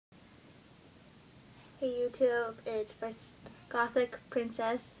Hey YouTube, it's First Gothic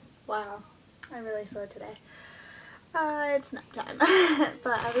Princess. Wow, I'm really slow today. It's nap time.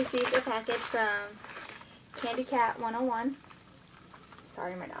 But I received a package from kandikat101.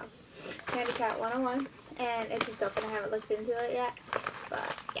 Sorry, my dog. kandikat101. And it's just open. I haven't looked into it yet.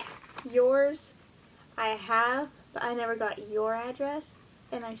 But yeah. Yours, I have, but I never got your address.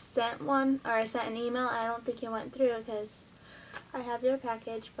 And I sent one, or I sent an email. I don't think it went through because I have your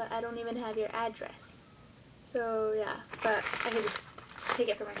package, but I don't even have your address. So yeah, but I can just take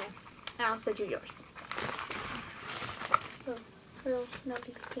it from right here. And I'll send you yours. Oh, little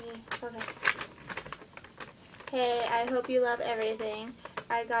notebook thingy. Okay. Hey, I hope you love everything.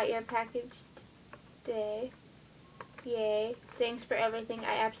 I got your package today. Yay. Thanks for everything.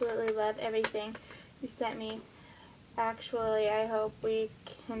 I absolutely love everything you sent me. Actually, I hope we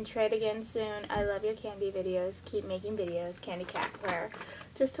can trade again soon. I love your Kandi videos. Keep making videos. Candy Cat Player.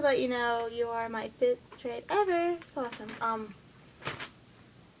 Just to let you know, you are my 5th trade ever. It's awesome.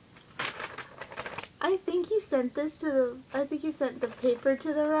 I think you sent this to I think you sent the paper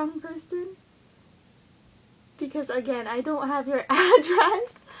to the wrong person. Because again, I don't have your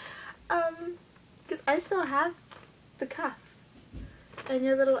address. Because I still have the cuff. And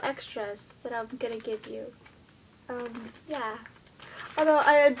your little extras that I'm gonna give you. Yeah. Although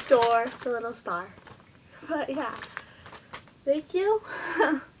I adore the little star. But yeah. Thank you.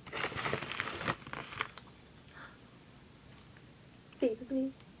 Baby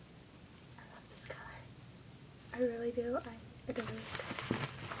blue. I love this color. I really do. I adore this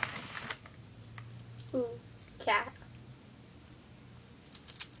color. Ooh. Cat.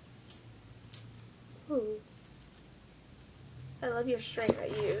 Ooh. I love your string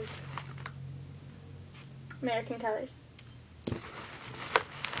that you use. American colors.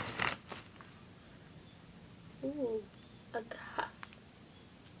 Ooh, a cup.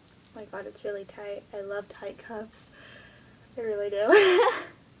 Oh my god, it's really tight. I love tight cups. I really do.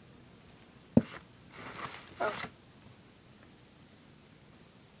 Oh.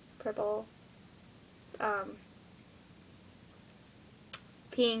 Purple.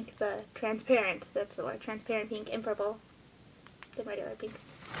 Pink, the transparent, that's the word. Transparent pink and purple. The regular pink.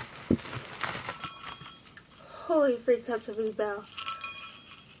 Holy freak, that's a big bell.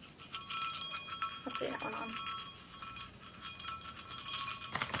 I'll put that one on.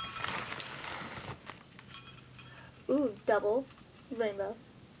 Ooh, double rainbow.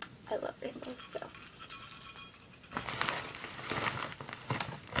 I love rainbows, so.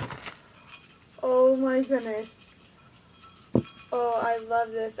 Oh my goodness. Oh, I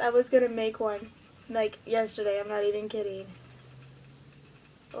love this. I was gonna make one, like, yesterday. I'm not even kidding.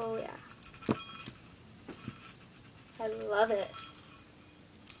 Oh, yeah. I love it.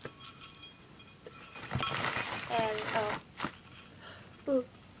 And, ooh,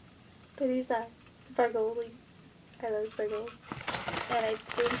 pretty sparkly. I love sparkles. And I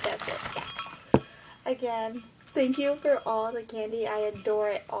think that's it. Yeah. Again, thank you for all the candy. I adore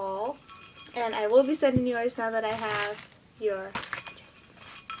it all. And I will be sending yours now that I have your address.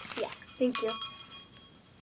 Yeah, thank you.